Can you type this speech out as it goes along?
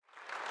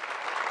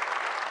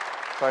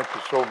Thank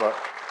you so much.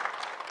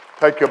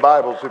 Take your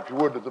Bibles, if you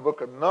would, to the book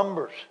of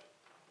Numbers,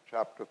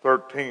 chapter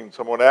 13.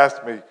 Someone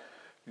asked me,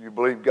 do you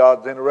believe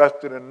God's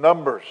interested in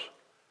numbers?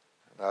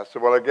 And I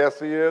said, well, I guess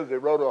he is. He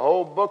wrote a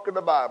whole book in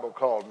the Bible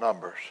called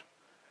Numbers.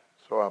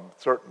 So I'm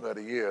certain that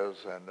he is.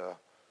 And the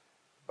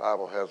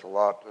Bible has a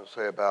lot to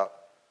say about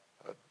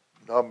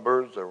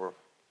numbers. There were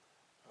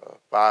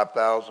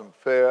 5,000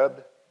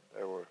 fed.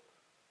 There were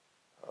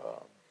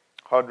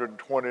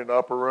 120 in the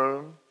upper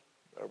room.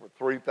 There were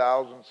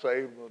 3,000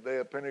 saved on the day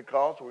of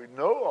Pentecost. We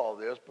know all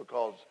this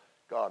because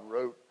God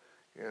wrote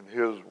in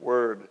his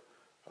word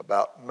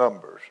about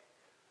numbers.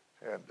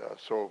 And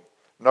so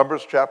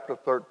Numbers chapter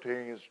 13,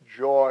 it's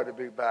joy to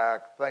be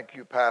back. Thank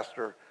you,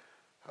 Pastor,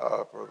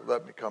 for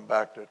letting me come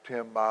back to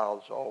 10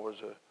 miles. Always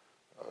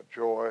a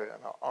joy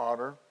and an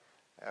honor.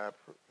 And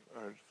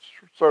I'm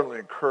certainly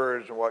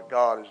encouraged in what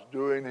God is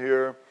doing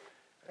here.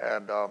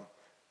 And,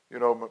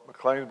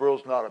 McLeansboro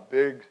is not a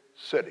big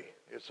city.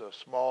 It's a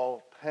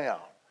small town.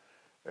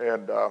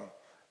 And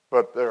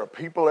but there are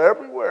people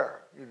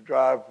everywhere. You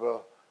drive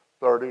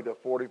 30 to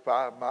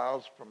 45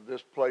 miles from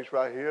this place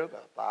right here. There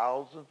are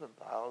thousands and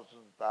thousands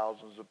and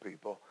thousands of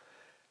people.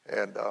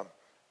 And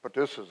but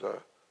this is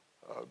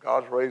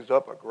God's raised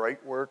up a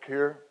great work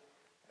here.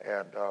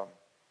 And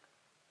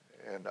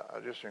I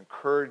just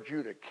encourage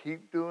you to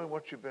keep doing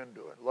what you've been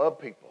doing. Love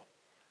people.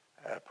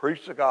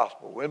 Preach the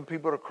gospel. Win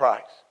people to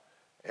Christ.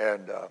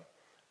 And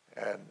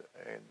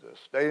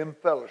stay in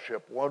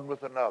fellowship one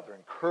with another.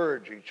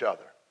 Encourage each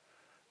other.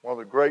 One of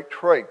the great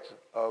traits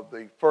of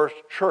the first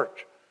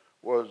church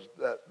was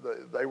that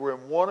they were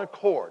in one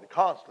accord.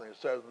 Constantly, it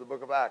says in the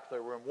book of Acts, they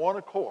were in one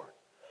accord.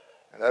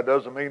 And that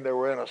doesn't mean they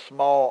were in a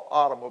small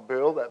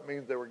automobile. That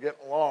means they were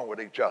getting along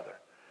with each other.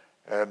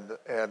 And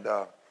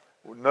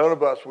none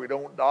of us, we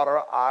don't dot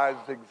our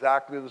I's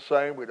exactly the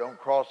same. We don't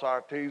cross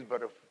our T's.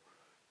 But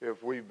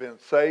if we've been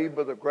saved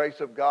by the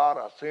grace of God,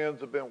 our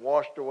sins have been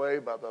washed away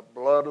by the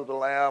blood of the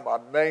Lamb,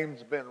 our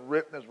names been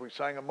written, as we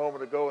sang a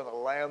moment ago, in the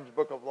Lamb's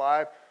book of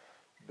life,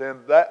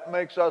 then that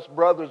makes us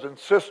brothers and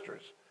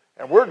sisters.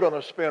 And we're going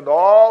to spend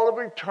all of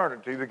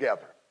eternity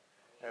together.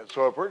 And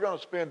so if we're going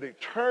to spend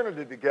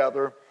eternity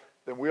together,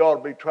 then we ought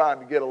to be trying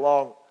to get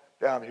along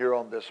down here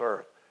on this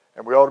earth.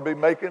 And we ought to be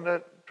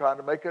trying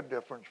to make a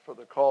difference for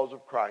the cause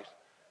of Christ.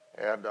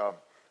 And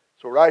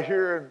so right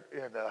here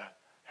in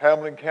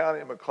Hamlin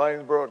County,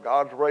 McLeansboro,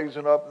 God's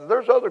raising up. And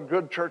there's other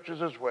good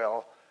churches as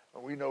well,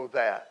 and we know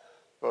that.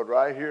 But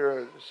right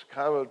here,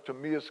 to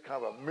me, it's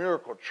kind of a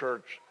miracle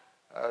church.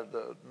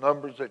 The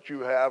numbers that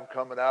you have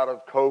coming out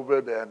of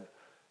COVID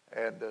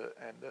and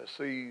to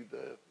see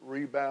the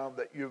rebound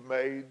that you've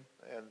made.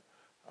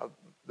 And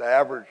the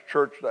average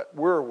church that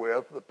we're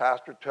with, the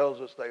pastor tells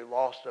us they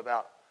lost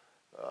about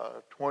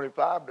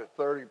 25 to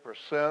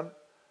 30%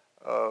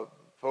 of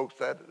folks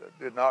that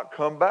did not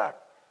come back.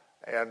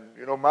 And,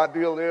 my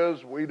deal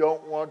is we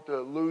don't want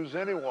to lose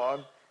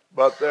anyone,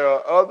 but there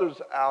are others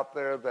out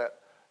there that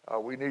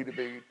we need to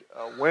be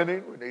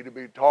winning, we need to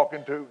be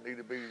talking to, we need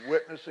to be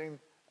witnessing,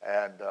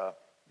 and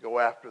go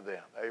after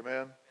them.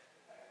 Amen?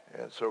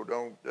 And so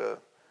don't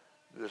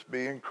just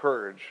be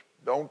encouraged.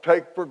 Don't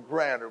take for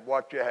granted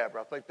what you have.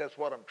 I think that's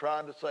what I'm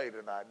trying to say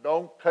tonight.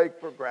 Don't take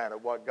for granted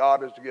what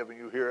God has given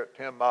you here at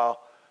 10 Mile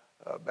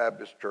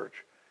Baptist Church.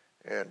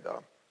 And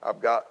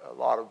I've got a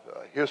lot of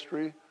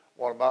history.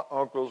 One of my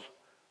uncles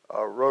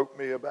wrote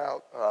me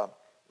about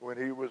when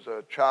he was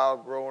a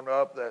child growing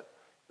up that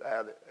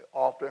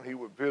often he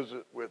would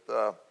visit with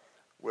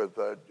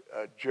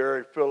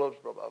Jerry Phillips,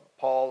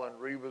 Paul and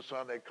Reva's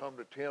son. They come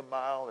to 10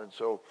 Mile. And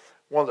so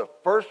one of the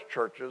first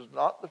churches,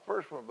 not the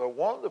first one, but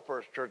one of the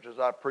first churches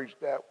I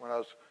preached at when I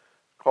was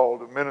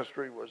called to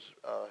ministry was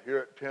here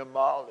at 10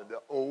 Mile in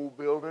the old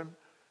building.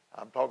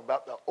 I'm talking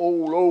about the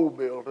old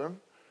building.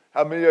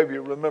 How many of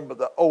you remember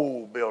the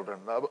old building?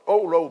 The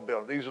old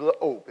building. These are the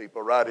old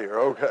people right here.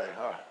 Okay.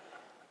 All right.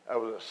 That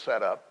was a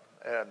setup.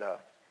 And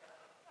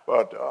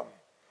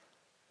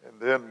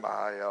then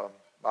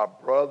my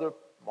brother,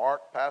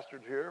 Mark,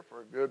 pastored here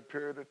for a good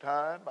period of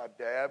time. My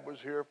dad was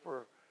here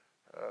for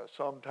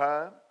some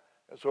time.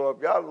 And so I've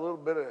got a little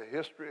bit of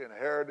history and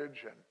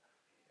heritage,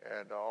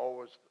 and I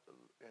always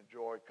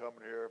enjoy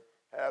coming here.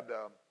 Had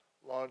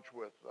lunch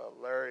with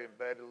Larry and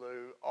Betty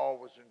Lou.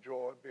 Always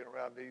enjoyed being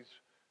around these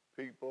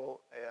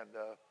people and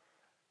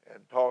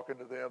talking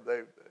to them.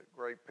 They're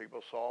great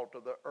people, salt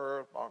of the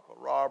earth. Uncle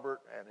Robert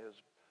and his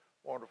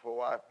wonderful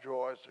wife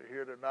Joyce are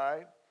here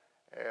tonight.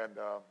 And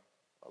I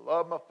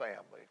love my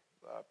family.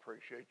 I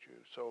appreciate you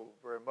so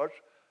very much.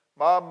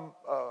 My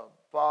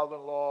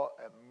father-in-law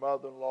and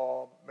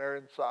mother-in-law, Mary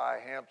and Cy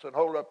Hampson.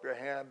 Hold up your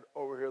hand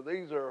over here.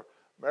 These are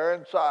Mary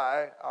and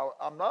Cy.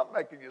 I'm not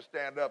making you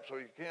stand up so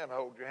you can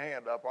hold your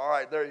hand up. All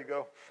right, there you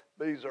go.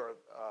 These are,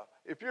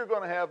 if you're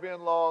going to have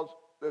in-laws,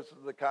 this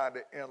is the kind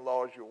of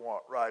in-laws you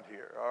want right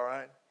here, all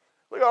right?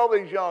 Look at all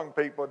these young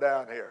people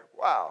down here.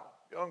 Wow,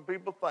 young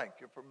people, thank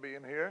you for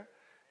being here.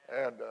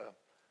 And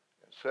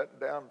sitting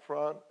down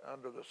front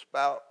under the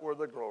spout where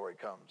the glory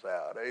comes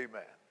out.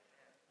 Amen.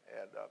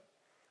 And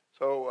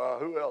so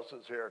who else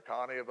is here?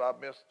 Connie, have I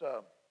missed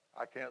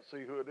I can't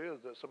see who it is.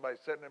 There's somebody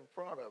sitting in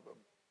front of him.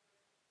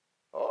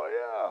 Oh,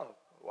 yeah.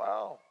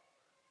 Wow.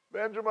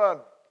 Benjamin,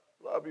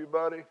 love you,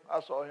 buddy. I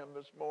saw him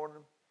this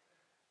morning.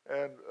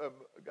 And I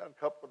got a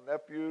couple of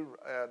nephews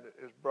and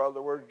his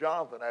brother. Where's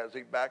Jonathan? Has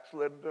he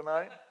backslidden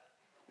tonight?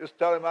 Just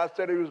tell him I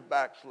said he was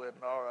backslidden.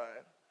 All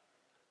right.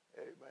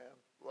 Amen.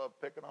 Love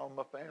picking on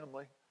my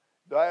family.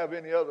 Do I have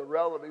any other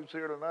relatives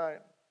here tonight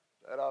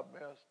that I've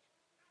missed?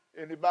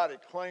 Anybody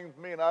claims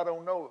me and I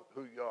don't know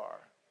who you are?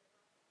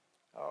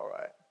 All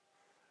right.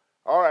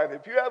 All right.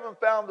 If you haven't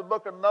found the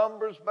book of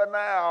Numbers by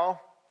now,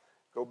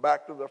 go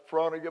back to the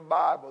front of your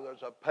Bible.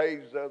 There's a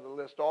page there that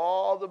lists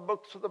all the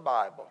books of the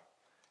Bible,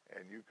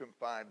 and you can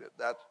find it.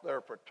 That's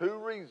there for two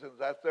reasons.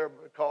 That's there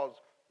because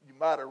you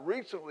might have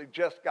recently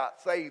just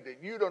got saved, and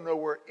you don't know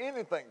where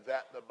anything's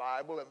at in the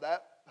Bible, and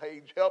that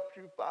page helps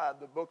you find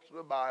the books of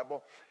the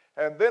Bible.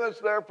 And then it's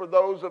there for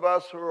those of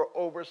us who are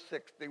over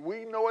 60.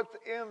 We know it's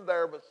in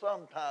there, but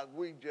sometimes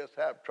we just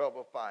have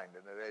trouble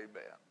finding it.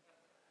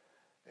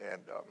 Amen.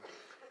 And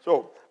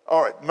so,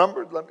 all right,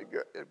 Numbers. Let me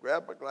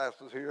grab my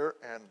glasses here,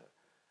 and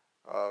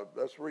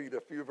let's read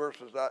a few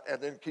verses out,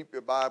 and then keep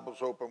your Bibles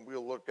open.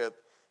 We'll look at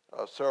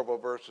several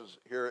verses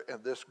here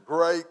in this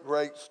great,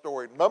 great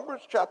story.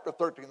 Numbers chapter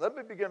 13. Let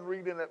me begin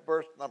reading at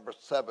verse number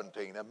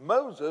 17. And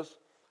Moses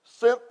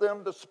sent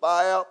them to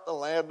spy out the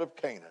land of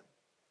Canaan,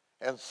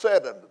 and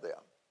said unto them,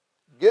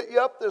 Get ye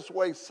up this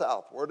way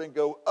southward, and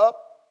go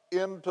up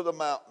into the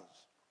mountains,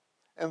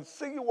 and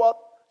see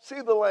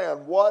the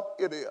land, what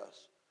it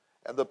is,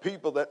 and the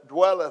people that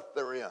dwelleth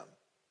therein,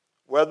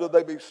 whether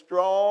they be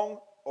strong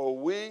or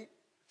weak,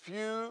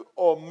 few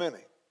or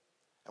many,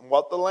 and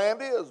what the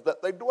land is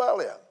that they dwell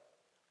in,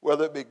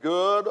 whether it be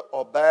good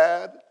or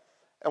bad,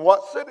 and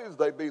what cities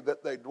they be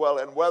that they dwell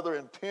in, whether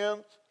in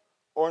tents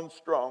or in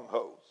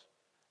strongholds,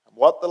 and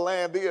what the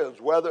land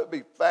is, whether it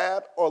be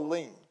fat or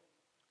lean,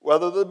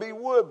 whether there be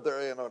wood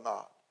therein or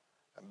not,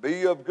 and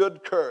be of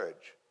good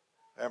courage,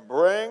 and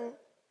bring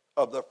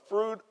of the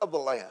fruit of the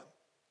land.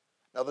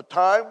 Now the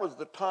time was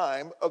the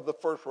time of the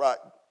first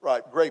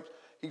ripe grapes.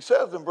 He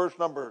says in verse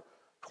number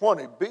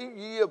 20, Be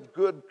ye of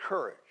good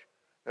courage.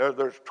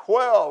 There's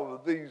 12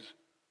 of these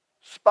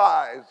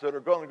spies that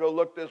are going to go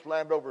look this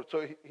land over.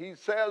 So he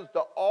says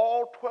to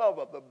all 12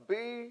 of them,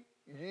 Be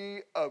ye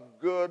of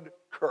good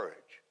courage.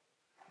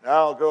 Now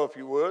I'll go, if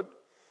you would,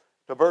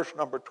 to verse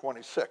number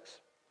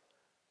 26.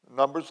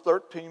 Numbers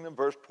 13 and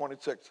verse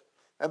 26.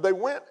 And they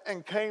went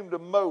and came to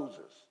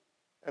Moses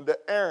and to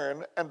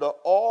Aaron and to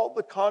all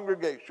the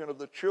congregation of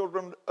the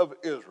children of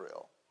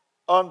Israel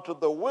unto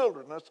the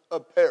wilderness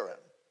of Paran,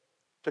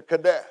 to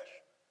Kadesh,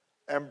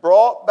 and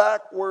brought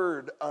back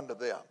word unto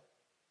them.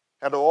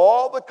 And to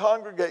all the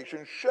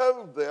congregation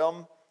showed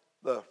them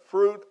the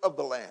fruit of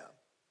the land.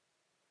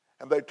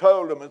 And they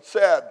told him and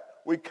said,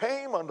 We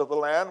came unto the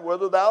land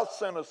whither thou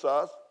sentest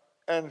us,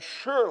 and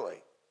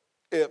surely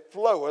it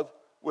floweth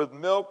with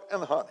milk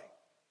and honey.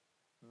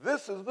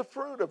 This is the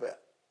fruit of it.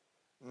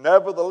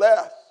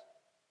 Nevertheless,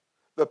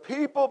 the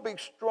people be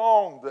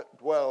strong that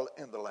dwell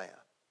in the land,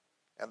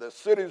 and the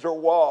cities are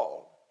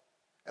walled,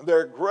 and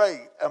they're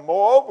great. And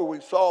moreover, we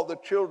saw the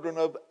children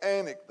of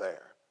Anak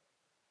there.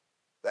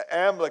 The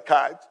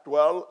Amalekites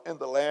dwell in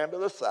the land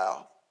of the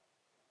south.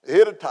 The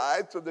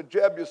Hittites and the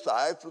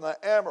Jebusites and the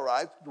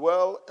Amorites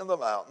dwell in the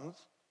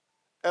mountains.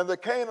 And the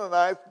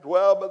Canaanites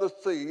dwell by the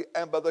sea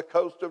and by the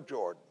coast of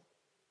Jordan.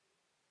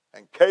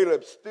 And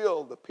Caleb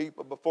stilled the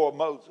people before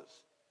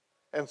Moses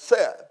and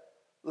said,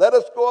 Let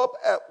us go up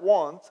at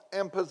once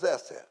and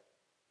possess it,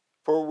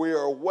 for we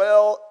are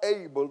well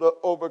able to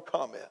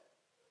overcome it.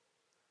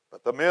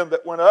 But the men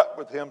that went up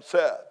with him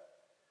said,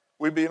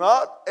 We be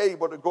not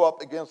able to go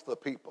up against the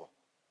people,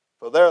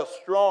 for they are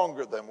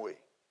stronger than we.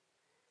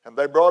 And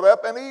they brought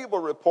up an evil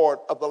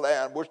report of the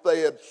land which they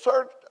had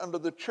searched unto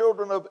the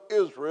children of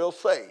Israel,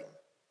 saying,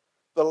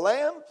 The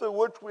land through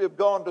which we have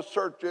gone to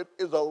search it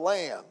is a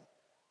land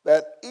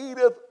that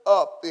eateth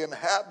up the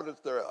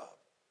inhabitants thereof.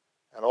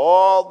 And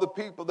all the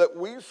people that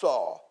we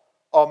saw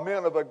are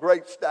men of a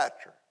great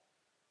stature.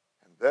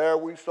 And there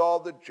we saw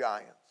the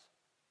giants,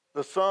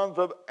 the sons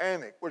of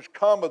Anak, which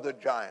come of the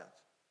giants.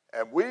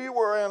 And we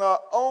were in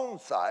our own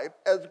sight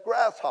as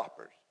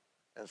grasshoppers,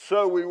 and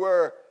so we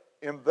were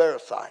in their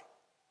sight.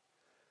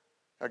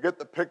 Now get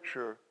the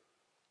picture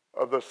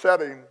of the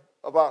setting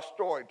of our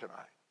story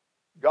tonight.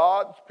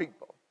 God's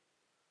people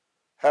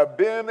have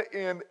been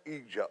in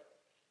Egypt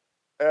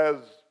as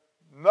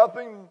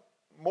nothing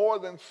more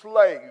than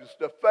slaves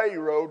to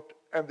Pharaoh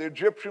and the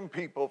Egyptian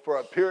people for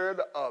a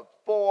period of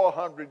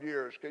 400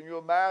 years. Can you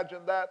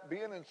imagine that?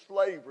 Being in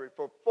slavery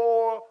for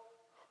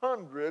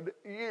 400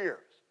 years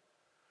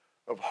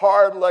of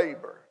hard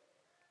labor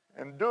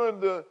and doing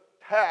the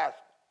task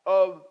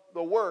of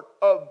the work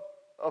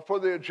for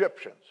the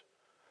Egyptians.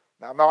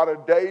 Now, not a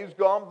day's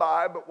gone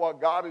by, but while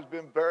God has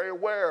been very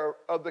aware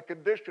of the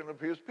condition of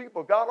his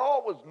people, God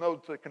always knows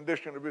the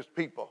condition of his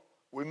people.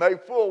 We may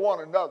fool one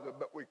another,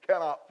 but we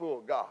cannot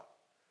fool God.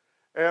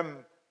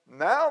 And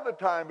now the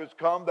time has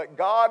come that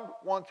God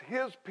wants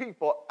his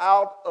people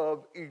out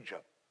of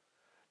Egypt.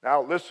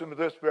 Now listen to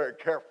this very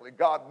carefully.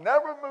 God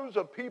never moves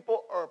a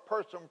people or a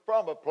person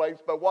from a place,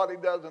 but what he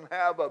doesn't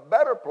have a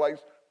better place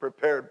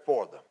prepared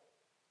for them.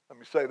 Let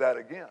me say that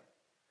again.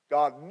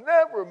 God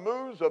never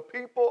moves a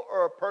people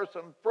or a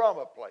person from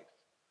a place,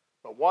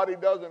 but what he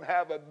doesn't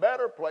have a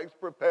better place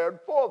prepared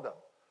for them.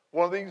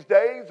 One of these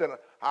days, and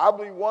I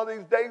believe one of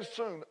these days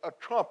soon, a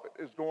trumpet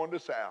is going to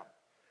sound.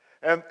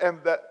 And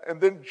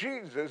then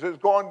Jesus is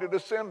going to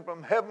descend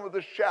from heaven with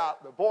a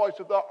shout, the voice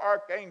of the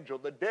archangel.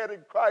 The dead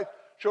in Christ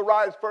shall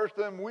rise first,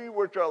 then we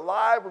which are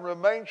alive and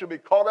remain shall be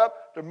caught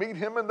up to meet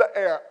him in the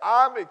air.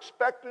 I'm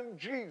expecting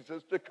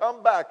Jesus to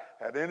come back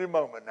at any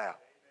moment now.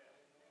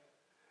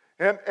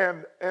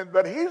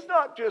 But he's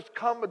not just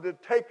coming to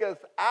take us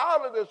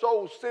out of this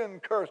old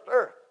sin-cursed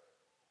earth.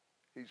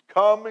 He's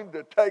coming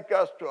to take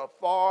us to a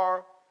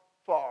far,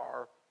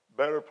 far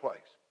better place.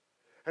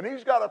 And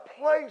he's got a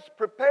place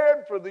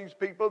prepared for these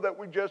people that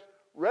we just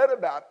read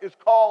about. It's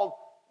called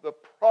the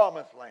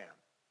Promised Land.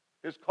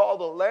 It's called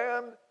the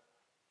land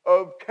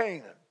of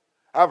Canaan.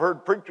 I've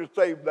heard preachers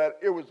say that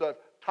it was a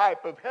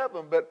type of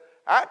heaven, but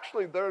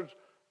actually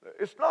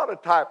it's not a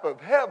type of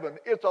heaven.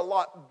 It's a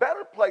lot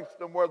better place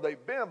than where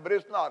they've been, but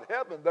it's not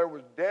heaven. There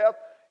was death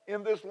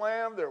in this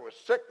land. There was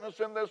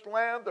sickness in this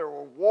land. There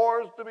were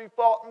wars to be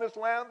fought in this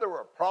land. There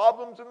were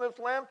problems in this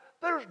land.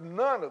 There's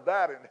none of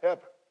that in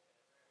heaven.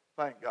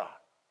 Thank God.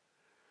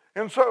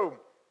 And so,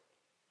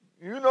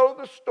 you know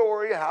the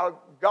story how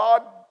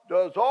God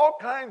does all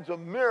kinds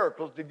of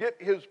miracles to get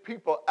his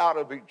people out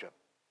of Egypt.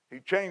 He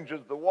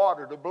changes the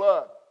water to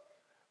blood.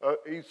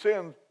 He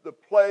sends the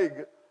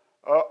plague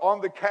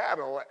on the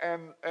cattle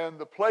and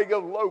the plague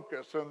of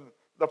locusts and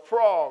the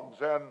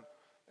frogs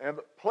and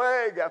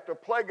plague after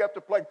plague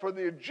after plague. For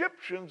the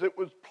Egyptians, it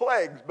was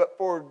plagues, but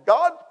for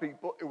God's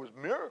people, it was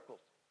miracles.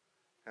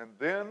 And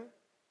then,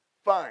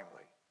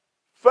 finally,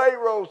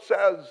 Pharaoh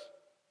says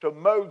to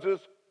Moses,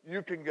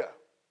 you can go.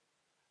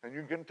 And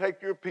you can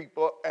take your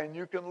people and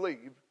you can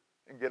leave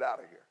and get out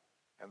of here.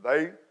 And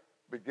they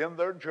begin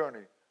their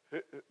journey.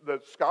 The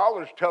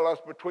scholars tell us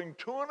between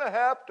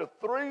 2.5 to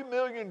 3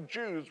 million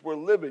Jews were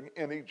living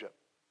in Egypt.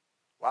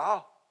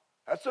 Wow,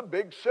 that's a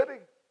big city.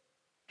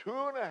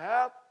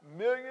 2.5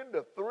 million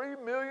to 3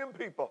 million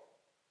people.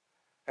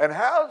 And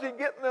how's he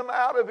getting them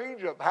out of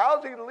Egypt?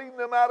 How's he leading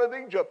them out of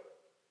Egypt?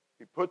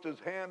 He puts his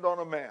hand on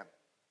a man.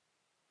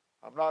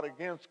 I'm not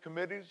against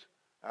committees.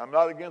 I'm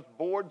not against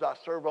boards. I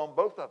serve on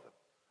both of them.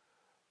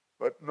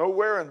 But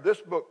nowhere in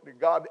this book did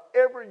God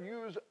ever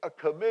use a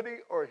committee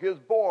or his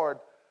board,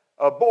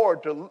 a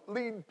board to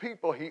lead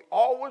people. He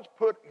always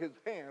put his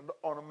hand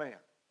on a man.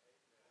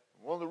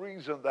 One of the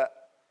reasons that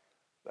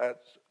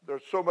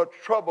there's so much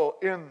trouble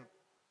in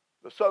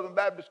the Southern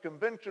Baptist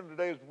Convention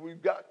today is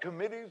we've got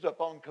committees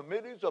upon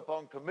committees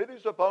upon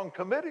committees upon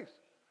committees.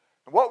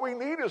 And what we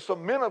need is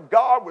some men of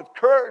God with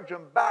courage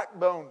and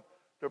backbone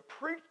to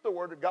preach the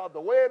word of God the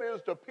way it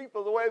is to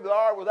people the way they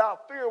are,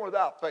 without fear and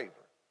without favor.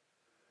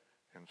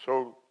 And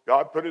so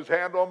God put his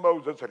hand on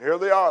Moses, and here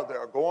they are.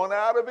 They're going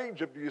out of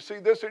Egypt. Do you see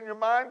this in your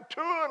mind?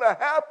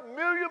 2.5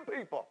 million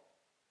people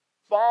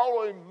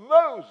following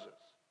Moses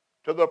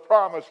to the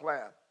Promised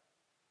Land.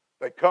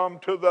 They come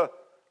to the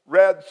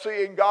Red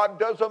Sea, and God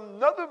does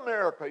another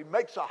miracle. He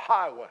makes a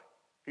highway.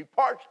 He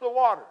parts the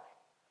waters,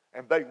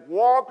 and they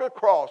walk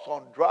across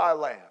on dry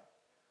land.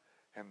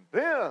 And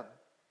then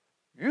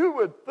you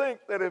would think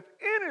that if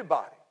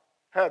anybody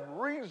had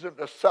reason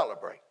to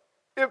celebrate,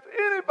 if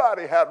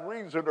anybody had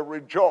reason to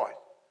rejoice,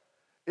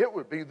 it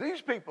would be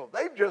these people.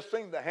 They've just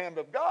seen the hand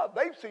of God.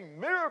 They've seen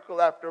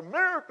miracle after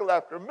miracle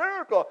after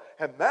miracle,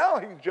 and now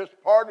he's just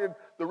parted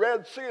the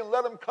Red Sea and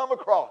let them come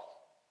across.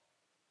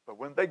 But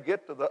when they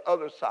get to the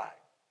other side,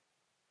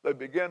 they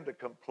begin to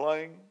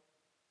complain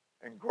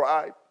and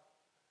gripe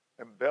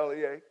and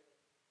bellyache.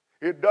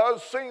 It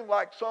does seem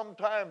like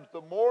sometimes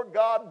the more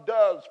God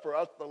does for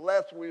us, the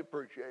less we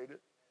appreciate it.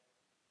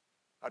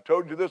 I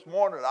told you this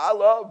morning, I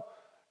love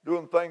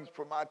doing things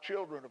for my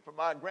children and for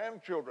my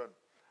grandchildren,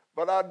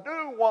 but I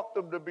do want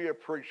them to be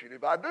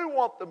appreciative. I do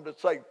want them to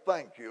say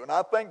thank you. And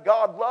I think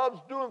God loves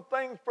doing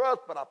things for us,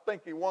 but I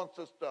think he wants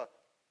us to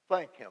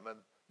thank him and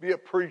be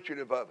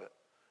appreciative of it.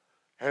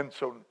 And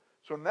so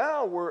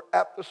now we're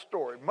at the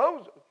story.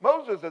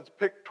 Moses has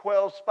picked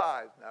 12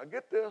 spies. Now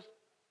get this.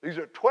 These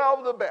are 12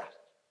 of the best.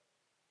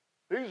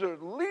 These are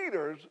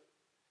leaders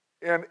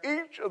in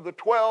each of the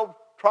 12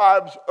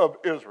 tribes of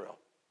Israel.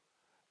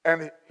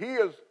 And he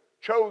has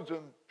chosen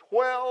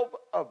 12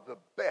 of the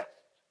best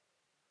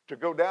to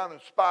go down and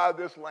spy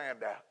this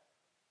land out.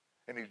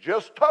 And he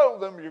just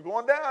told them, you're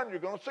going down, you're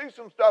going to see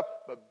some stuff,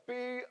 but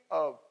be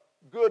of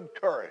good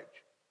courage.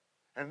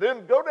 And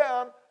then go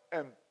down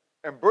and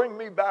bring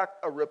me back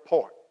a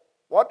report.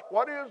 What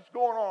is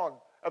going on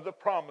at the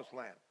Promised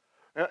Land?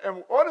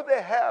 And what do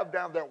they have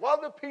down there? What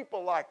are the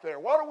people like there?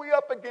 What are we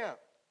up against?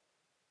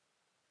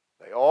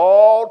 They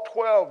all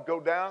 12 go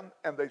down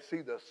and they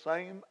see the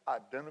same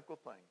identical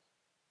things.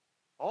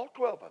 All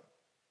 12 of them.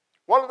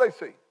 What do they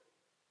see?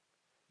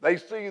 They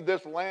see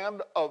this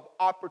land of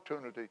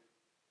opportunity.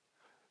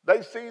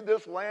 They see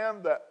this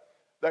land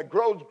that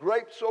grows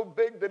grapes so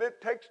big that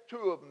it takes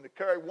two of them to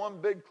carry one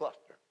big cluster.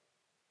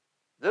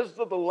 This is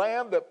the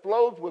land that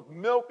flows with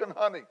milk and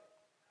honey.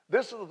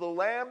 This is the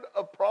land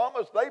of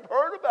promise. They've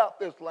heard about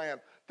this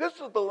land. This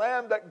is the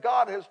land that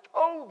God has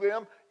told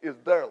them is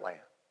their land.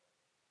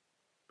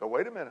 But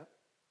wait a minute.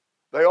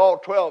 They all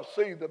 12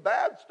 see the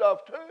bad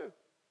stuff too.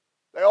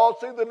 They all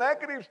see the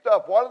negative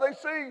stuff. What do they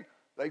see?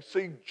 They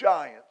see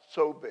giants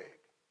so big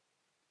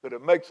that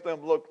it makes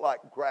them look like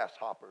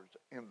grasshoppers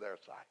in their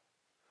sight.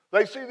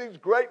 They see these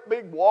great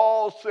big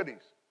walled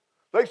cities.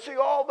 They see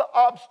all the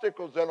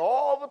obstacles and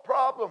all the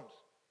problems.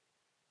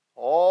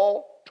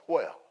 All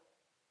 12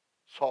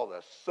 saw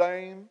the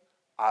same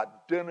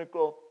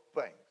identical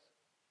things.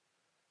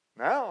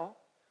 Now,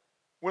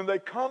 when they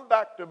come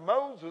back to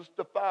Moses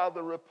to file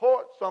the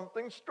report,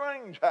 something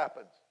strange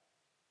happens.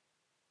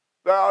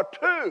 There are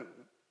two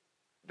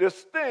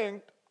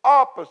distinct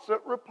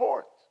opposite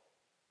reports.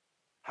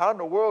 How in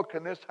the world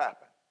can this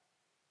happen?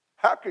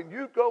 How can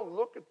you go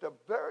look at the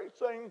very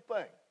same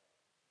thing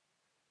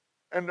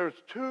and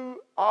there's two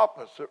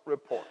opposite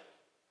reports?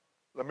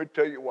 Let me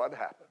tell you what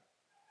happened.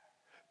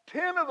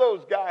 10 of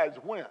those guys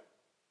went,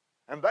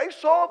 and they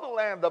saw the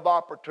land of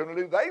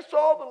opportunity. They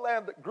saw the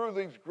land that grew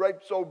these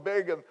grapes so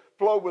big and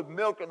flowed with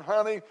milk and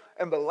honey,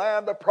 and the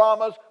land of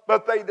promise,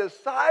 but they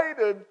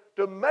decided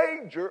to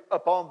major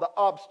upon the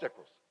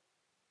obstacles.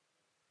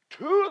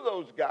 2 of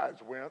those guys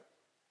went,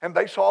 and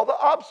they saw the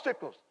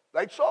obstacles.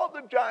 They saw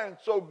the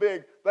giants so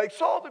big. They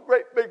saw the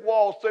great big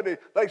walled city.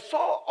 They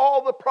saw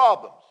all the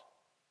problems,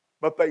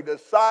 but they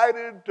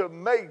decided to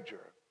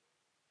major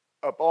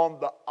upon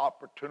the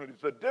opportunities.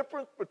 The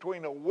difference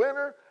between a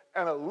winner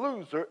and a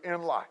loser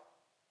in life,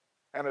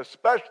 and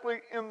especially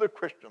in the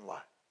Christian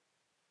life,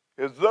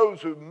 is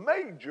those who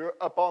major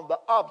upon the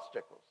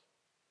obstacles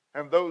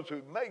and those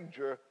who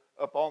major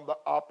upon the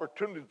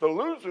opportunities. The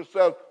loser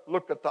says,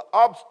 look at the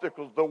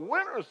obstacles. The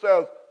winner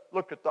says,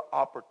 look at the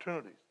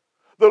opportunities.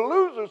 The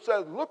loser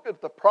says, look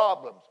at the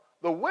problems.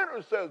 The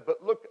winner says,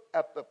 but look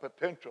at the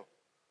potential.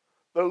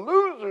 The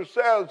loser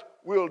says,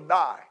 we'll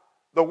die.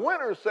 The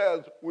winner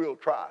says, we'll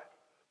try.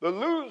 The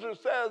loser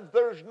says,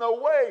 there's no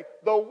way.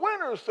 The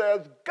winner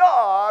says,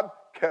 God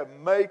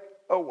can make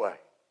a way.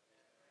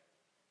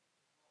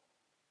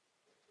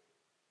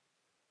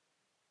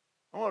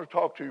 I want to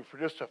talk to you for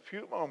just a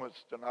few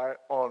moments tonight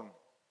on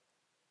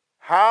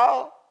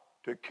how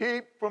to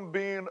keep from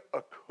being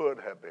a could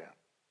have been.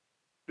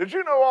 Did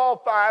you know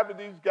all 5 of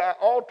these guys,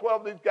 all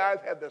 12 of these guys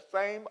had the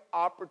same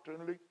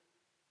opportunity?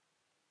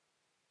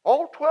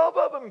 All 12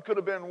 of them could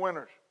have been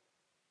winners.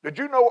 Did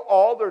you know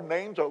all their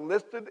names are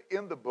listed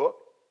in the book?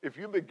 If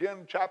you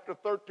begin chapter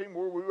 13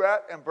 where we were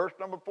at and verse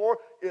number 4,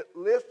 it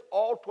lists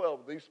all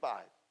 12 of these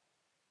 5.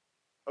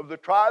 Of the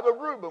tribe of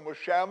Reuben was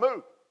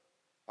Shamu.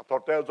 I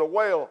thought that was a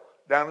whale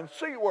down in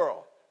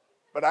SeaWorld,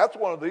 but that's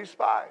one of these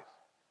 5.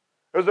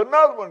 There's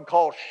another one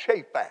called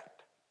Shaphat.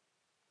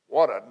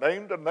 What a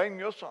name to name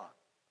your son,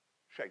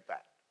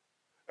 Shaphat.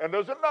 And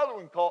there's another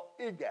one called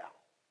Igal.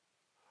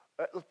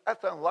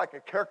 That sounds like a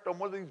character on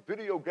one of these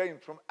video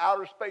games from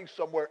outer space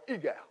somewhere,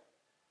 Igal.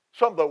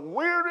 Some of the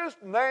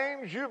weirdest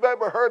names you've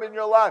ever heard in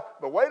your life.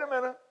 But wait a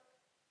minute.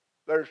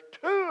 There's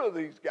 2 of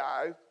these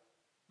guys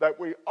that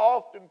we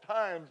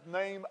oftentimes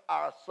name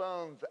our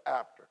sons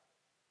after.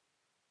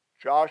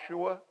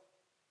 Joshua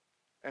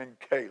and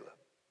Caleb.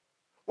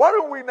 Why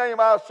don't we name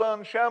our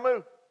son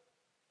Shamu?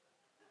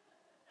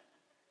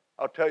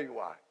 I'll tell you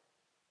why.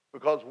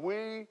 Because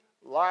we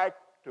like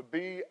to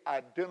be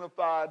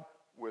identified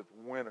with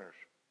winners.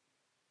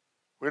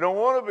 We don't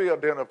want to be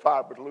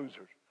identified with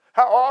losers.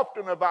 How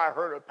often have I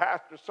heard a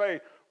pastor say,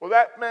 well,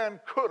 that man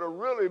could have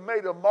really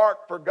made a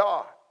mark for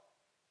God.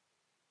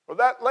 Well,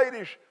 that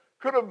lady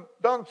could have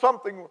done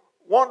something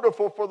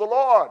wonderful for the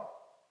Lord.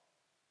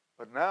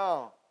 But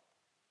now,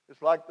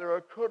 it's like they're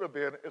a could have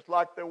been. It's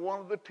like they're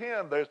one of the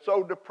 10. They're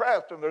so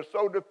depressed and they're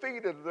so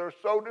defeated. They're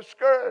so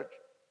discouraged.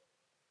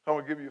 So I'm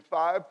going to give you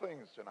 5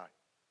 things tonight.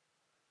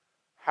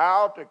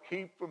 How to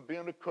keep from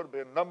being a could have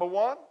been. Number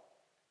 1,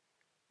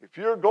 if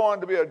you're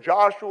going to be a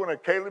Joshua and a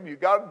Caleb, you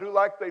got to do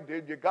like they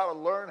did. You got to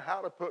learn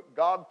how to put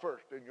God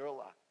first in your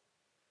life.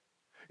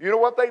 You know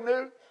what they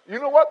knew? You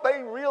know what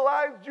they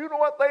realized? You know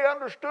what they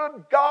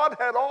understood? God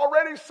had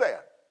already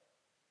said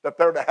that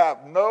they're to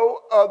have no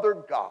other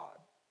God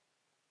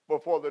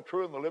before the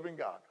true and the living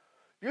God.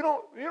 You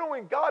know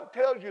when God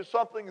tells you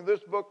something in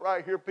this book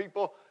right here,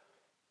 people,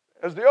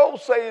 as the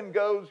old saying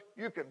goes,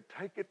 you can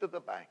take it to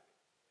the bank.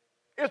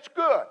 It's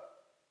good.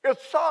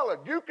 It's solid.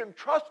 You can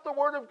trust the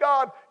word of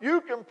God.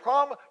 You can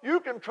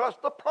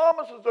trust the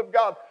promises of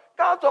God.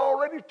 God's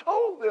already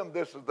told them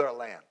this is their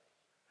land.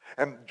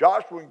 And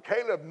Joshua and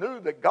Caleb knew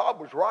that God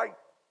was right.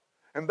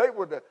 And they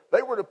were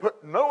to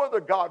put no other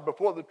God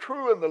before the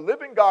true and the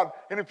living God.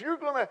 And if you're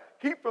going to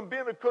keep from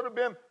being a could have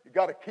been, you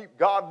got to keep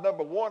God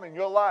number 1 in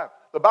your life.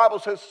 The Bible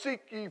says,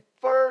 seek ye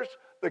first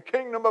the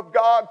kingdom of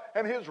God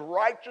and his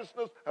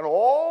righteousness, and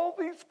all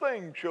these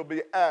things shall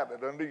be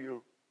added unto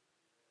you.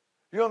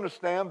 You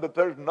understand that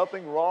there's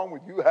nothing wrong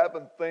with you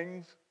having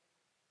things?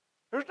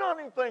 There's not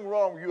anything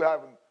wrong with you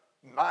having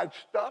nice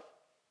stuff.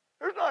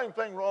 There's not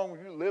anything wrong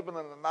with you living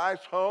in a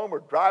nice home or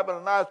driving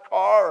a nice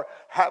car or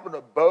having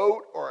a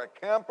boat or a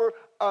camper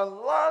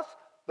unless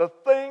the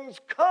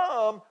things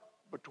come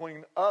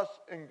between us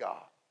and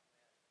God.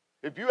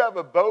 If you have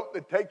a boat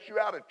that takes you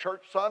out of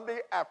church Sunday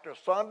after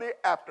Sunday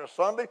after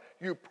Sunday,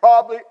 you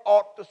probably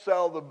ought to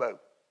sell the boat.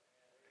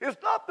 It's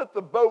not that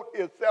the boat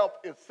itself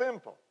is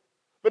sinful,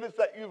 but it's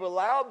that you've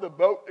allowed the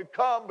boat to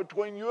come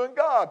between you and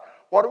God.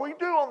 What do we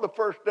do on the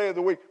first day of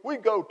the week? We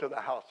go to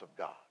the house of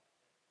God.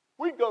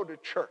 We go to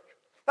church.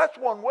 That's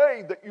one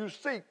way that you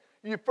seek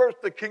ye first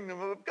the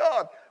kingdom of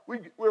God.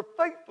 We're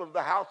faithful to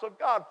the house of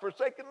God,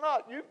 forsaking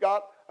not. You've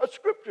got a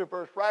scripture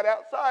verse right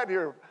outside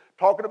here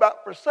talking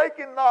about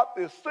forsaking not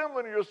the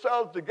assembling of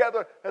yourselves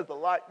together as the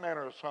like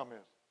manner of some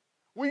is.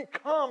 We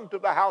come to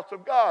the house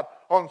of God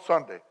on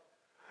Sunday.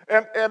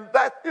 And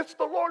that it's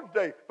the Lord's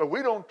day, but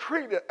we don't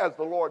treat it as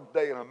the Lord's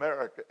day in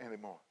America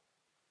anymore.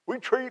 We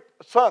treat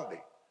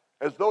Sunday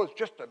as though it's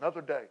just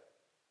another day.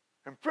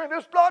 And friend,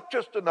 it's not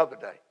just another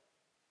day.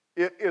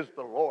 It is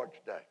the Lord's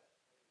day.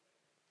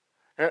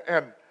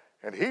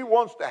 And he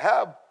wants to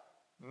have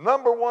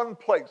number one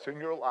place in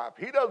your life.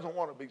 He doesn't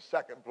want to be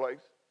second place.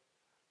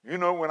 You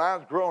know, when I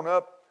was growing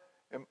up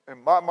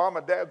in my mom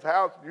and dad's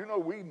house, you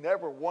know, I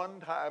never one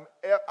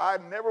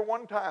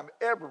time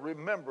ever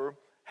remember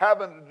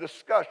having a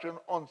discussion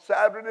on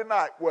Saturday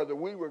night whether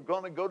we were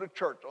going to go to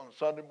church on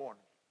Sunday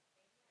morning.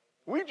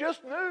 We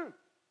just knew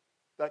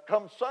that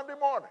come Sunday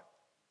morning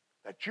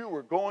that you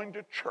were going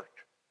to church.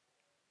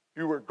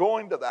 You were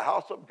going to the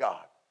house of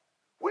God.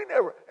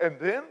 And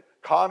then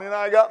Connie and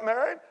I got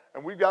married,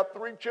 and we got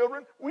 3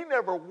 children. We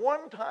never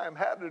one time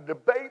had a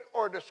debate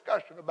or a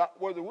discussion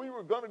about whether we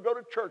were going to go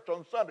to church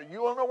on Sunday.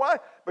 You want to know why?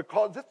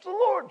 Because it's the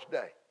Lord's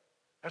day.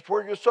 That's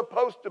where you're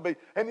supposed to be.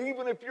 And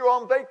even if you're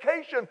on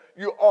vacation,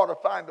 you ought to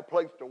find a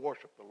place to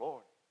worship the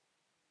Lord.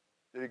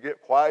 Did you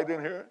get quiet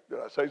in here? Did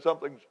I say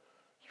something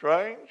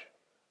strange?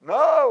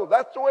 No,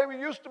 that's the way we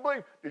used to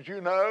believe. Did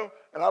you know,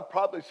 and I've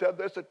probably said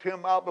this at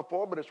 10 Mile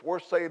before, but it's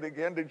worth saying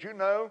again. Did you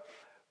know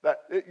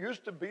that it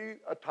used to be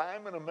a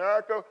time in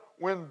America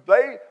when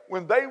they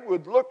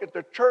would look at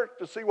the church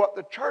to see what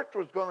the church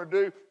was going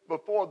to do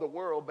before the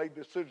world made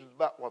decisions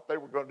about what they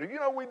were going to do? You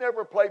know, we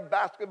never played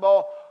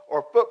basketball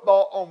or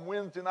football on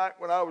Wednesday night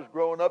when I was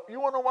growing up. You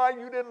want to know why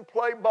you didn't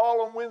play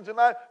ball on Wednesday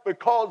night?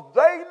 Because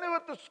they knew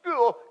at the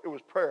school it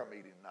was prayer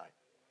meeting night.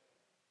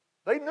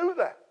 They knew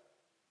that.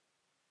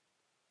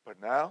 But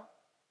now,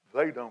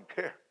 they don't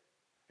care.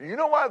 And you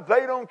know why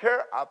they don't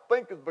care? I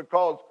think it's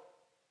because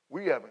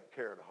we haven't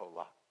cared a whole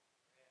lot.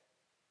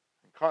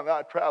 And Connie and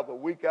I travel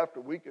week after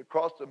week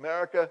across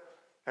America,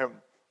 and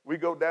we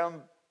go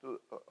down to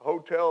the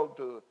hotel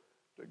to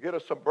get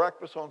us some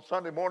breakfast on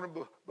Sunday morning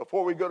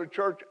before we go to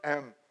church,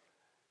 and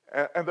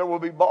there will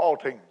be ball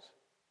teams.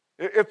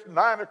 It's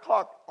 9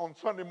 o'clock on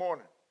Sunday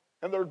morning,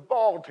 and there's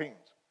ball teams.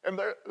 And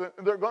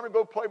they're going to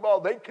go play ball.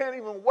 They can't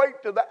even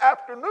wait till the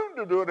afternoon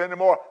to do it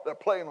anymore. They're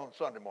playing on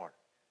Sunday morning.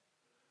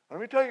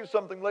 Let me tell you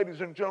something, ladies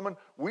and gentlemen.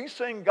 We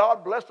sing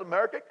God bless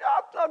America.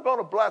 God's not going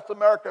to bless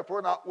America if we're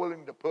not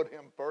willing to put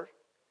him first.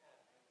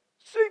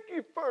 Seek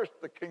ye first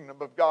the kingdom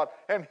of God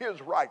and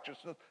his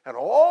righteousness, and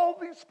all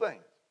these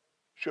things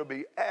shall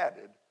be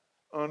added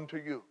unto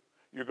you.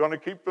 You're going to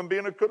keep from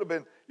being a could have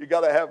been. You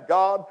got to have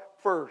God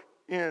first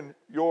in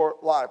your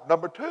life.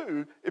 Number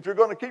 2, if you're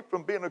going to keep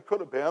from being a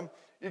could have been,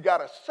 you got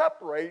to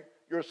separate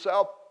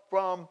yourself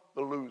from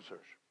the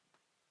losers.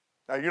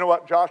 Now, you know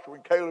what Joshua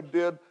and Caleb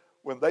did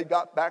when they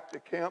got back to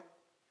camp?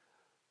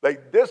 They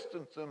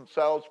distanced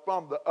themselves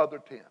from the other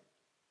 10.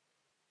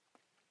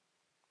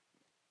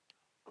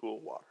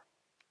 Cool water.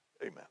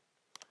 Amen.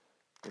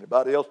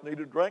 Anybody else need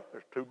a drink?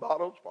 There's 2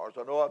 bottles. As far as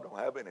I know, I don't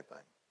have anything.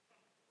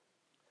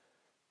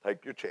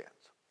 Take your chance.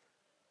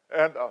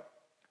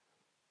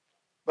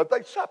 But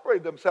they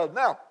separated themselves.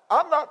 Now,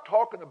 I'm not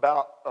talking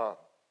about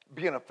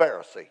being a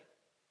Pharisee.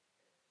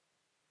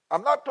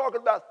 I'm not talking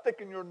about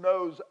sticking your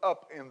nose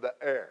up in the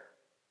air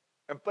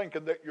and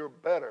thinking that you're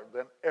better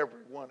than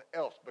everyone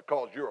else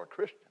because you're a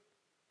Christian.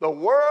 The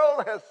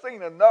world has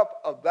seen enough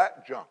of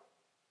that junk.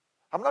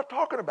 I'm not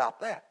talking about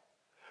that.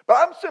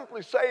 But I'm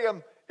simply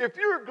saying, if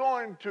you're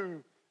going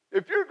to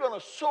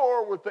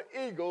soar with the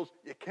eagles,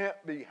 you can't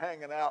be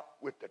hanging out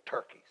with the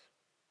turkeys.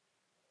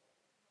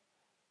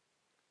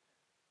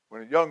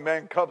 When a young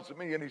man comes to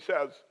me and he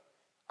says,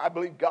 I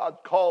believe God's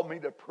called me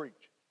to preach,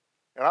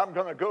 and I'm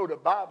going to go to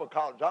Bible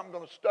college. I'm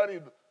going to study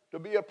to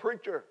be a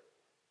preacher.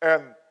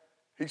 And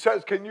he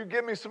says, can you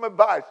give me some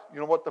advice? You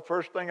know what the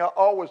first thing I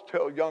always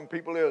tell young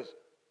people is,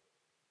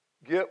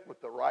 get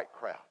with the right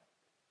crowd.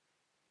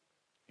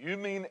 You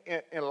mean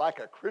in like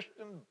a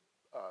Christian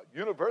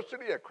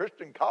university, a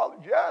Christian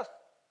college? Yes.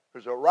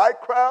 There's a right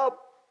crowd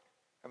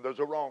and there's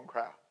a wrong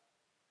crowd.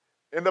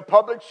 In the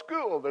public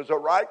school, there's a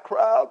right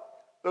crowd,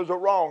 there's a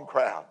wrong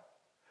crowd.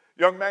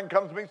 Young man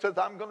comes to me and says,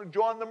 I'm going to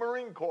join the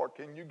Marine Corps.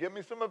 Can you give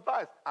me some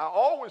advice? I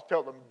always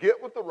tell them,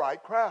 get with the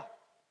right crowd.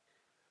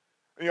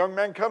 A young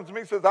man comes to me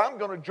and says, I'm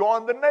going to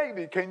join the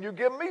Navy. Can you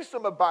give me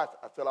some advice?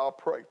 I said, I'll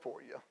pray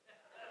for you.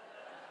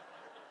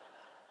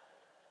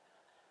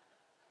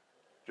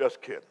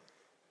 Just kidding.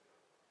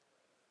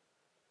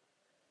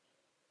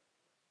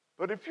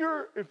 But if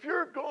you're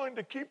going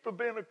to keep from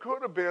being a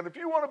could have been, if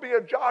you want to be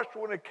a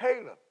Joshua and a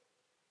Caleb,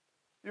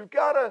 you've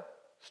got to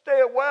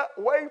stay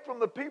away from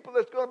the people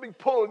that's going to be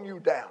pulling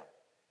you down.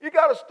 You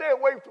got to stay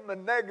away from the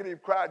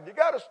negative crowd. You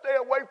got to stay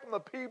away from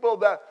the people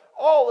that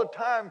all the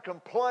time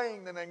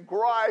complain and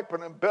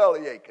griping and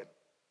belly aching.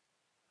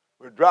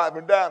 We're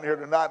driving down here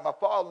tonight. My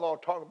father-in-law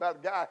talking about a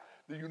guy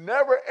that you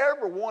never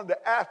ever wanted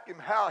to ask him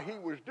how he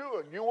was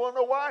doing. You want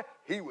to know why?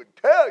 He would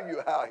tell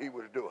you how he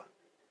was doing.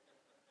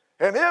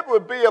 And it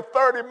would be a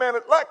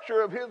 30-minute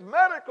lecture of his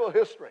medical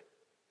history.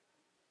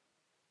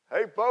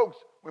 Hey, folks,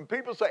 when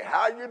people say,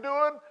 how you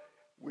doing?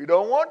 We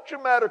don't want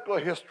your medical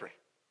history.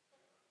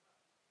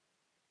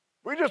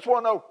 We just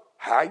want to know,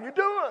 how you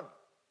doing?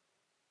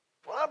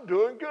 Well, I'm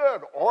doing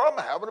good, or I'm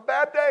having a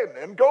bad day, and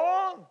then go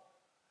on.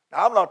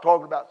 Now, I'm not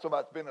talking about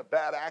somebody's been in a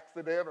bad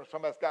accident or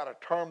somebody's got a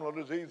terminal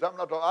disease. I'm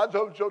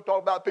just talking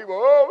about people,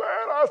 oh,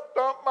 man, I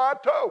stumped my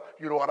toe.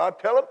 You know what I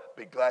tell them?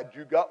 Be glad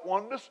you got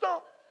one to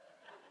stump.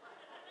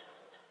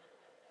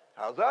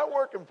 How's that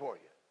working for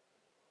you?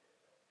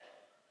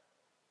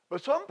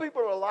 But some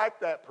people are like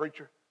that,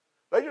 preacher.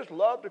 They just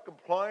love to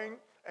complain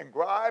and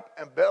gripe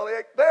and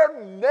bellyache.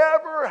 They're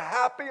never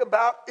happy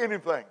about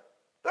anything.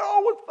 They're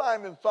always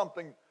finding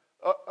something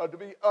to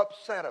be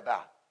upset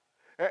about.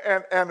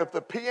 And if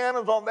the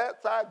piano's on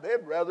that side,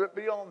 they'd rather it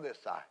be on this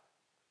side.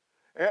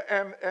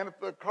 And if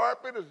the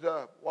carpet is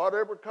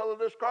whatever color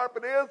this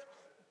carpet is,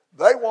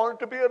 they want it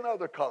to be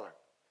another color.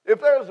 If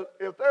there's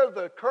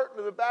a curtain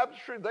to the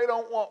baptistry, they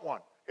don't want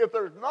one. If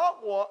there's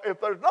not one,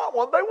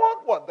 they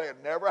want one. They're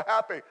never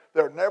happy.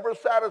 They're never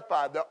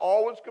satisfied. They're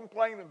always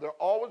complaining. They're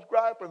always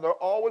griping. They're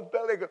always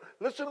bellyaching.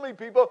 Listen to me,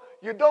 people.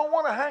 You don't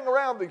want to hang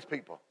around these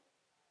people.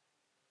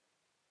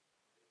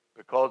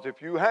 Because if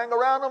you hang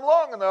around them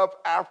long enough,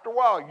 after a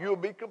while, you'll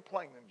be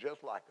complaining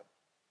just like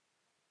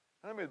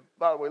them.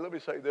 By the way, let me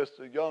say this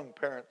to young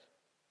parents.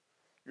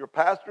 Your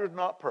pastor is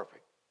not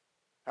perfect.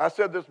 I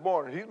said this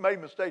morning, he's made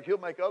mistakes. He'll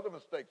make other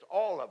mistakes.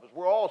 All of us.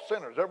 We're all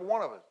sinners, every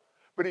one of us.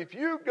 But if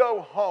you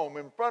go home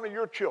in front of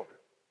your children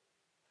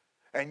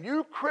and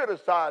you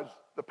criticize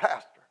the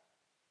pastor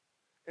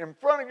in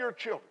front of your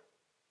children,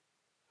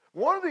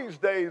 one of these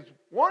days,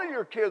 one of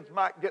your kids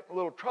might get in a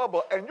little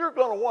trouble, and you're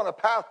going to want a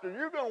pastor.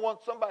 You're going to want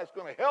somebody that's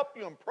going to help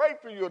you and pray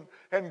for you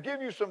and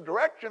give you some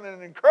direction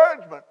and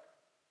encouragement.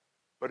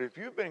 But if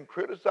you've been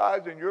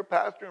criticizing your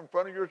pastor in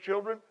front of your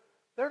children,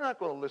 they're not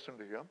going to listen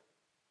to him.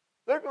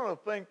 They're going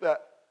to think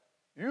that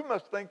you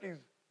must think he's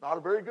not a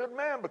very good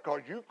man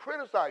because you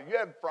criticized. You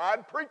had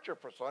fried preacher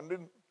for Sunday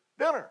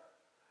dinner.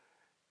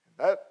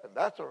 And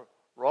that's a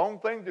wrong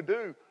thing to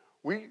do.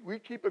 We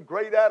keep a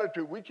great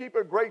attitude. We keep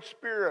a great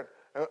spirit.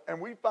 And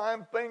we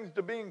find things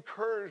to be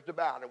encouraged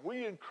about. And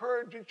we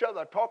encourage each other.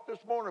 I talked this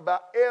morning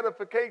about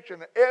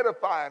edification,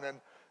 edifying,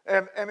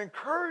 and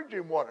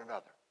encouraging one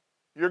another.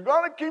 You're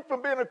going to keep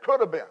from being a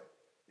could have been.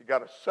 You got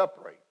to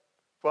separate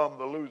from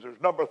the losers.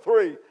 Number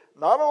 3,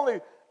 not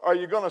only are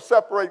you going to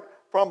separate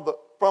from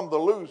the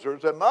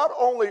losers, and not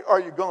only are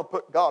you going to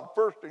put God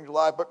first in your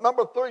life, but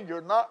number 3,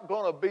 you're not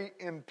going to be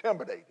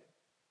intimidated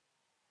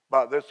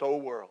by this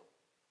old world.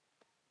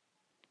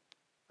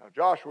 Now,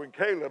 Joshua and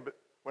Caleb,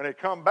 when they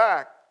come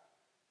back,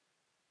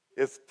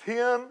 it's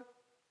 10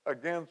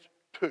 against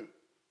 2.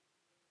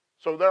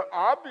 So they're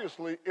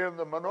obviously in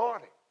the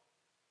minority.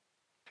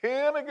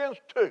 10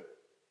 against 2.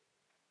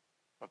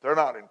 But they're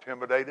not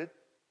intimidated.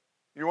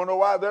 You want to know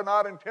why they're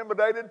not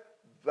intimidated?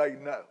 They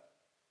know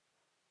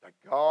that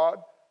God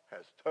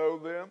has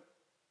told them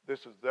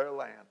this is their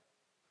land.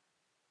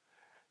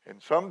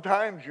 And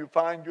sometimes you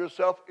find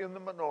yourself in the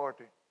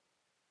minority.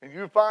 And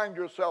you find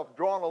yourself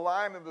drawing a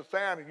line in the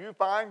sand, and you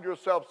find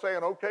yourself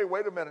saying, okay,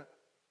 wait a minute.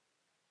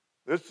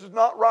 This is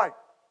not right.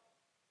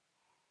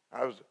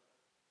 I was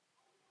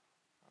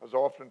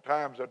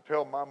oftentimes, I'd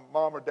tell my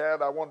mom or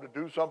dad I wanted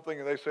to do something,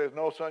 and they say,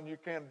 no, son, you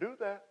can't do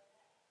that.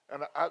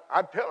 And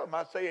I'd tell them,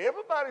 I'd say,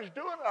 everybody's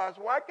doing it. I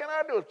said, why can't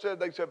I do it?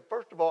 They said,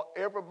 first of all,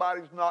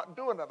 everybody's not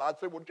doing it. I'd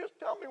say, well, just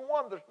tell me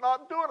one that's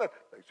not doing it.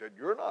 They said,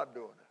 you're not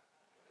doing it.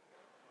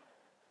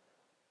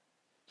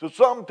 So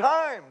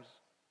sometimes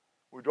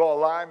we draw a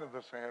line in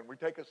the sand. We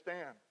take a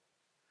stand.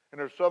 And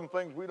there's some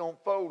things we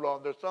don't fold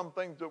on. There's some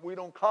things that we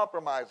don't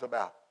compromise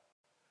about.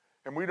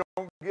 And we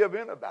don't give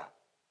in about.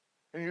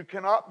 And you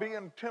cannot be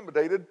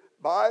intimidated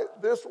by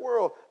this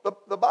world.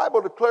 The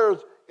Bible declares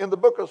in the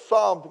book of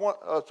Psalm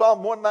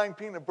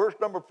 119 and verse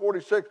number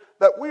 46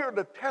 that we are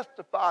to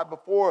testify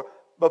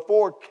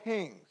before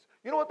kings.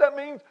 You know what that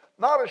means?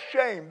 Not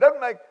ashamed.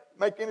 Doesn't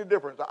make any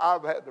difference.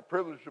 I've had the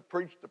privilege to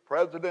preach to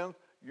presidents,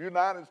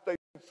 United States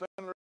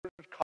senators,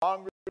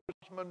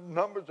 congressmen,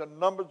 numbers and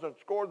numbers and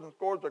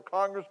scores of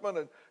congressmen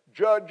and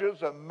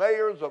judges and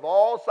mayors of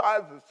all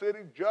sides of the city,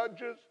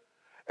 judges.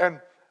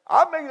 And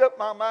I made up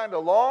my mind a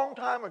long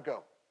time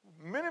ago,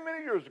 many,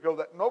 many years ago,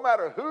 that no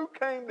matter who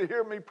came to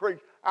hear me preach,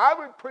 I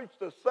would preach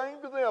the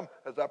same to them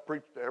as I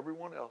preached to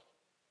everyone else.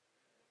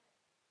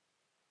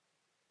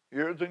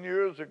 Years and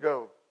years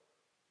ago,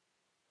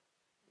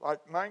 like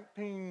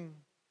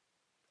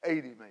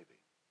 1980 maybe,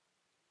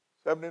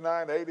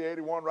 79, 80,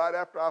 81, right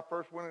after I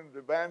first went into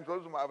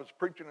evangelism, I was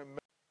preaching in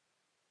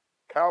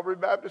Calvary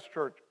Baptist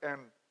Church, and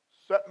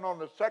sitting on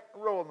the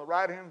second row on the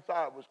right-hand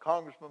side was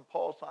Congressman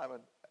Paul Simon.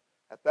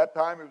 At that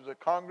time, he was a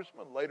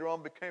congressman. Later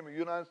on, became a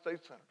United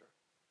States senator.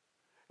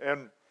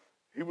 And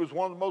he was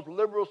one of the most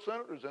liberal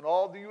senators in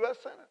all the U.S.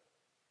 Senate.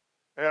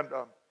 And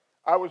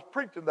I was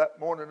preaching that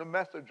morning a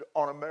message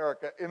on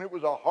America, and it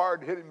was a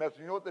hard-hitting message.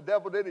 You know what the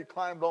devil did? He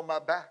climbed on my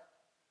back.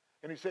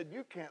 And he said,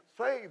 you can't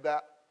say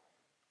that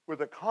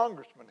with a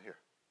congressman here.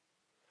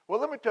 Well,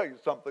 let me tell you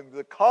something.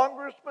 The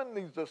congressman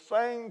needs the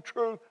same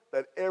truth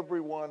that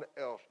everyone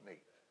else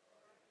needs.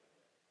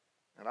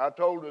 And I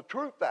told the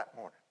truth that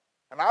morning.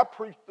 And I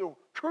preached the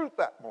truth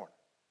that morning.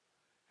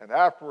 And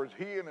afterwards,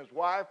 he and his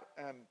wife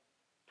and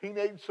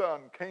teenage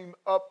son came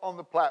up on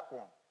the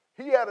platform.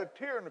 He had a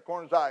tear in the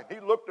corner of his eye. He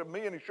looked at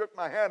me and he shook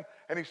my hand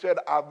and he said,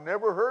 I've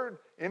never heard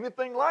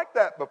anything like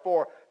that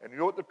before. And you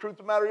know what the truth of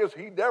the matter is?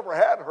 He never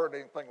had heard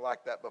anything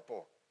like that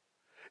before.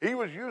 He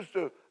was used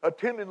to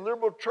attending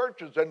liberal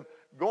churches and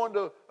going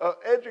to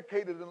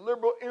educated in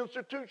liberal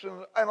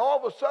institutions. And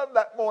all of a sudden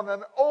that morning,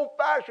 an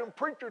old-fashioned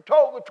preacher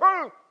told the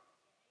truth.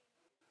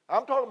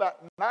 I'm talking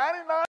about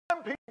 99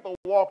 people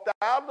walked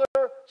out of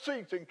their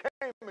seats and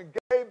came and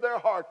gave their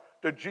heart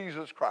to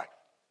Jesus Christ.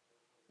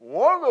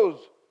 One of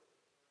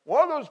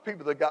those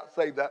people that got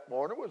saved that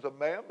morning was a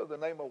man by the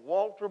name of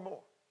Walter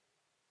Moore.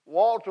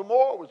 Walter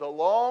Moore was a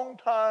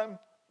longtime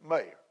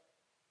mayor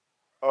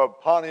of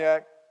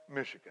Pontiac,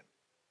 Michigan.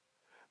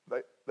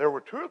 There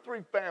were 2 or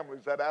 3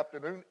 families that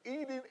afternoon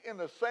eating in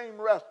the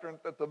same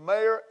restaurant that the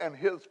mayor and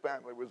his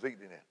family was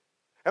eating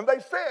in. And they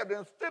said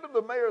instead of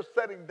the mayor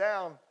sitting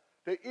down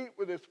to eat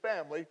with his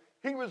family,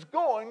 he was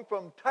going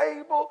from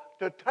table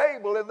to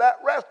table in that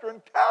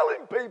restaurant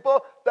telling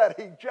people that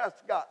he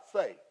just got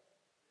saved.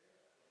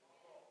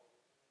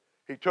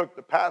 He took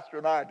the pastor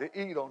and I to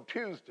eat on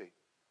Tuesday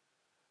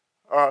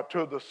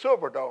to the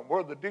Silverdome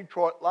where the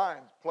Detroit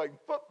Lions played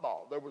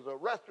football. There was a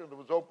restaurant that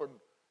was open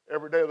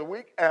every day of the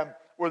week, and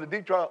where the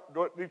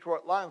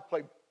Detroit Lions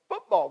played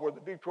football, where the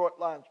Detroit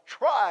Lions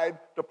tried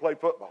to play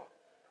football.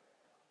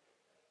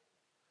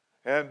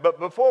 But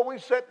before we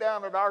sat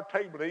down at our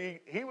table to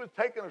eat, he was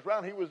taking us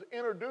around. He was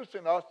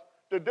introducing us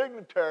to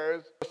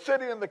dignitaries, the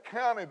city and the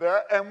county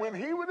there. And when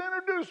he would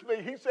introduce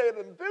me, he said,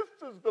 and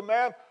this is the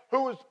man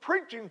who was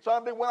preaching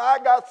Sunday when I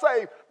got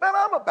saved. Man,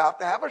 I'm about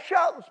to have a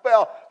shouting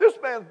spell. This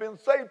man's been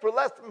saved for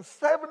less than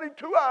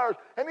 72 hours,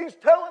 and he's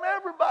telling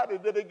everybody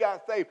that he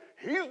got saved.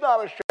 He's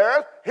not a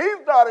sheriff.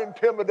 He's not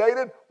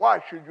intimidated.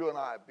 Why should you and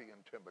I be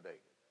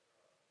intimidated?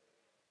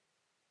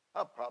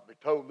 I've probably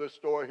told this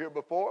story here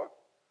before.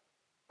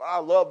 I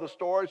love the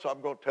story, so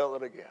I'm going to tell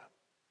it again.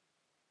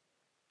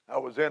 I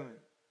was in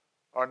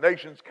our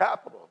nation's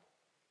capital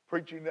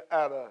preaching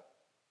at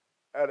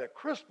a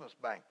Christmas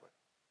banquet.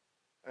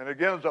 And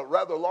again, it was a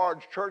rather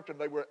large church, and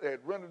they had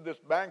rented this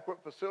banquet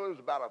facility. There was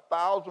about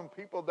 1,000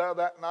 people there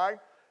that night.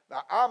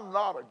 Now, I'm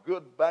not a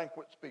good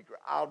banquet speaker.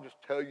 I'll just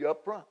tell you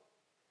up front.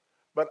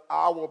 But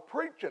I will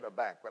preach at a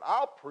banquet.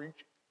 I'll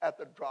preach at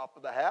the drop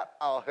of the hat.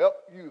 I'll help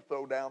you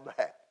throw down the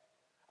hat.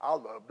 I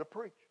love to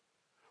preach.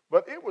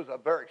 But it was a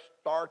very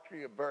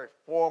starchy, a very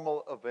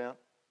formal event.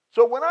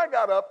 So when I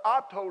got up,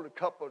 I told a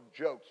couple of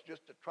jokes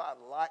just to try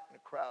to lighten the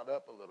crowd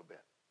up a little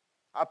bit.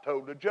 I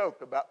told a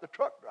joke about the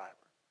truck driver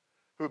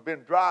who'd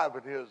been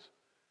driving his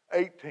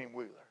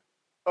 18-wheeler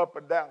up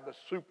and down the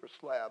super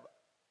slab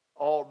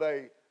all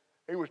day.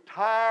 He was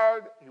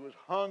tired. He was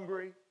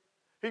hungry.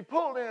 He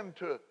pulled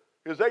into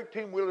his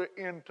 18-wheeler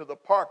into the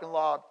parking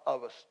lot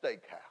of a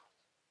steakhouse.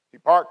 He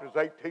parked his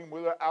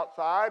 18-wheeler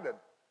outside, and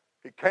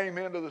he came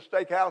into the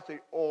steakhouse. He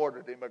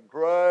ordered him a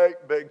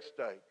great big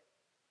steak,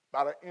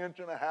 about 1.5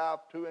 inches,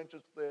 2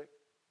 inches thick,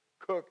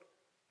 cooked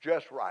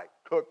just right,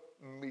 cooked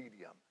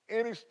medium.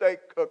 Any steak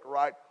cooked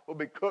right will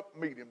be cooked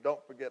medium.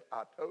 Don't forget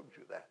I told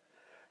you that.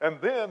 And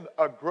then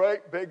a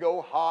great big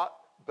old hot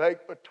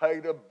baked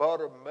potato,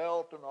 butter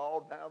melting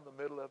all down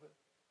the middle of it.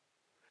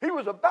 He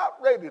was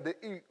about ready to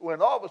eat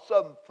when all of a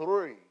sudden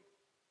 3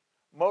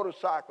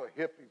 motorcycle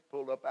hippies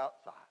pulled up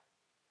outside.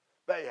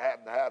 They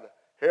hadn't had a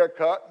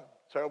haircut in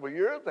several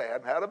years. They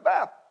hadn't had a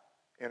bath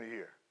in a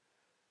year.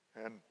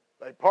 And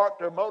they parked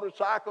their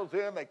motorcycles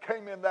in. They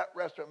came in that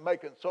restaurant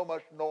making so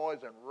much noise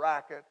and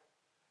racket.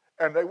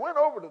 And they went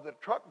over to the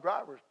truck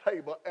driver's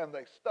table and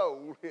they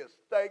stole his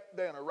steak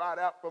dinner right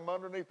out from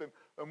underneath him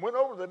and went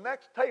over to the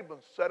next table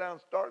and sat down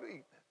and started eating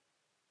it.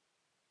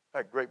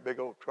 That great big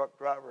old truck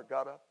driver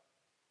got up,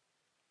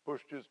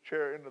 pushed his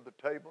chair into the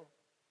table,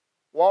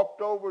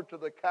 walked over to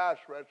the cash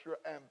register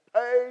and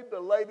paid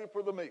the lady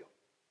for the meal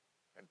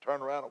and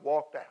turned around and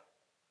walked out.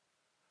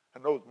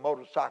 And those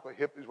motorcycle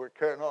hippies were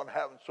carrying on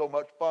having so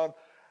much fun.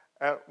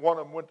 And one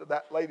of them went to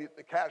that lady at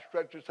the cash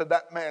register and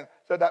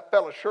said, that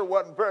fella sure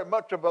wasn't very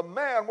much of a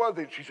man, was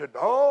he? She said,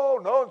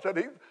 no, and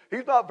said,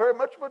 he's not very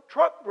much of a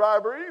truck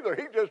driver either.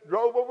 He just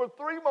drove over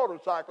 3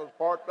 motorcycles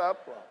parked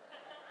out front.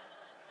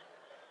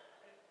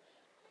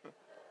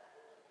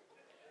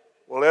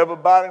 Well,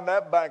 everybody in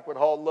that banquet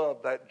hall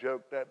loved that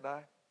joke that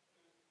night,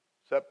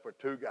 except for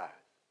 2 guys.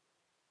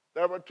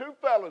 There were two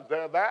fellas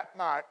there that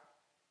night,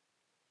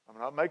 I'm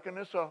not making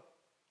this up,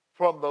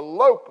 from the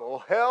local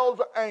Hells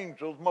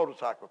Angels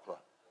Motorcycle Club.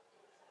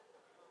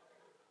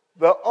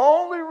 The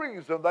only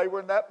reason they were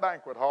in that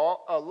banquet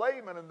hall, a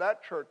layman in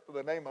that church by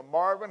the name of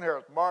Marvin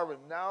Harris. Marvin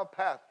now a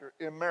pastor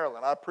in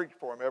Maryland. I preach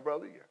for him every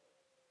other year.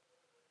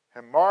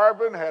 And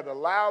Marvin had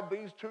allowed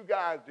these two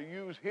guys to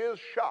use his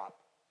shop.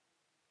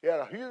 He had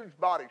a huge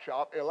body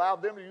shop. He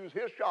allowed them to use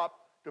his shop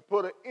to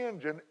put an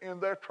engine in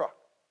their truck.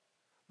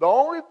 The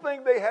only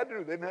thing they had to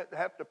do, they didn't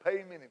have to pay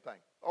him anything.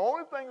 The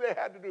only thing they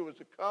had to do was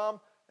to come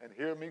and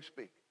hear me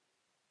speak.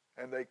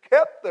 And they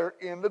kept their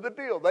end of the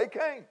deal. They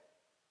came.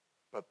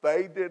 But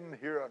they didn't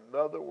hear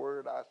another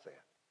word I said.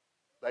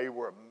 They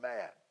were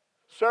mad.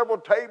 Several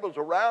tables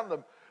around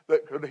them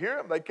that could hear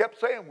him, they kept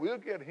saying, we'll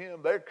get him.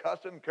 They're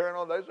cussing, carrying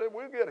on. They said,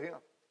 we'll get him.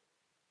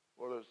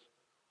 Well, the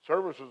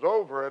service was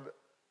over, and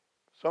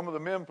some of the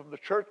men from the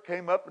church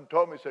came up and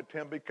told me, said,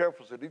 Tim, be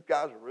careful. Said, these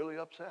guys are really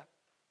upset.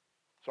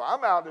 So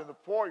I'm out in the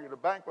foyer, the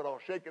banquet hall,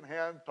 shaking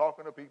hands,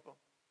 talking to people.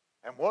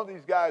 And one of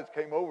these guys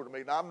came over to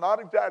me. Now, I'm not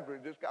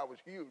exaggerating. This guy was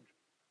huge.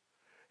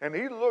 And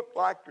he looked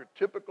like your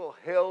typical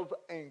Hells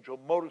Angel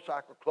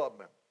motorcycle club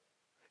member.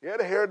 He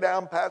had hair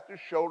down past his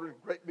shoulders,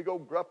 great big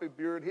old gruffy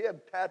beard. He had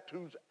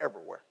tattoos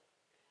everywhere.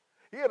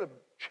 He had a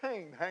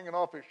chain hanging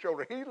off his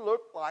shoulder. He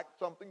looked like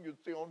something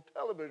you'd see on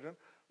television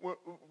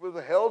with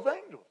the Hells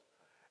Angels.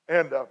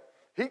 And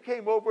he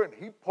came over and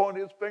he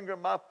pointed his finger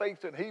in my face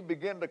and he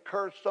began to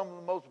curse some of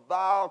the most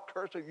vile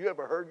cursing you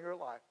ever heard in your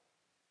life.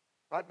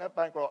 Right in that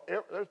banquet hall.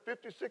 There's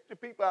 50, 60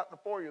 people out in the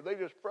foyer. They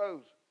just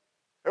froze.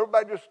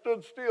 Everybody just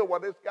stood still while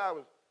this guy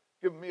was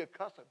giving me a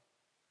cussing.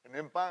 And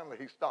then finally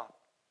he stopped.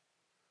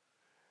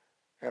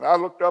 And I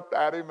looked up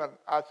at him and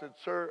I said,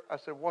 sir, I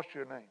said, what's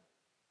your name?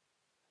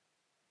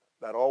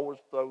 That always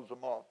throws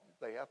them off.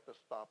 They have to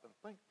stop and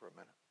think for a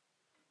minute.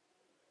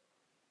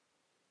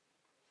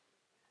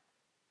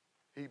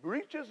 He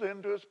reaches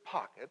into his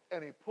pocket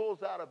and he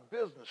pulls out a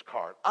business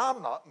card.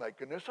 I'm not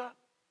making this up.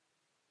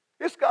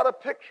 It's got a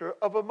picture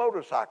of a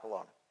motorcycle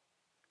on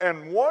it.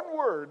 And one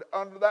word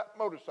under that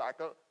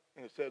motorcycle,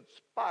 and it said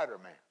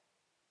Spider-Man.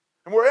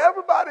 And where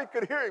everybody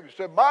could hear him, he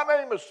said, my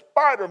name is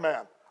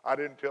Spider-Man. I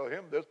didn't tell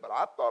him this, but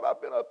I thought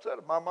I'd been upset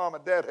if my mom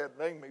and dad had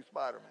named me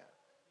Spider-Man.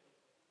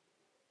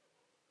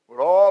 With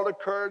all the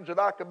courage that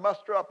I could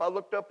muster up, I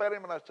looked up at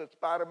him and I said,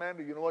 Spider-Man,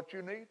 do you know what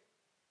you need?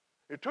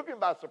 It took him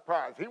by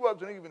surprise. He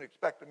wasn't even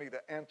expecting me to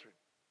answer him.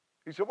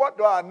 He said, what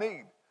do I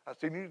need? I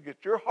said, you need to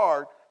get your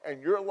heart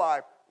and your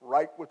life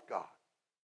right with God.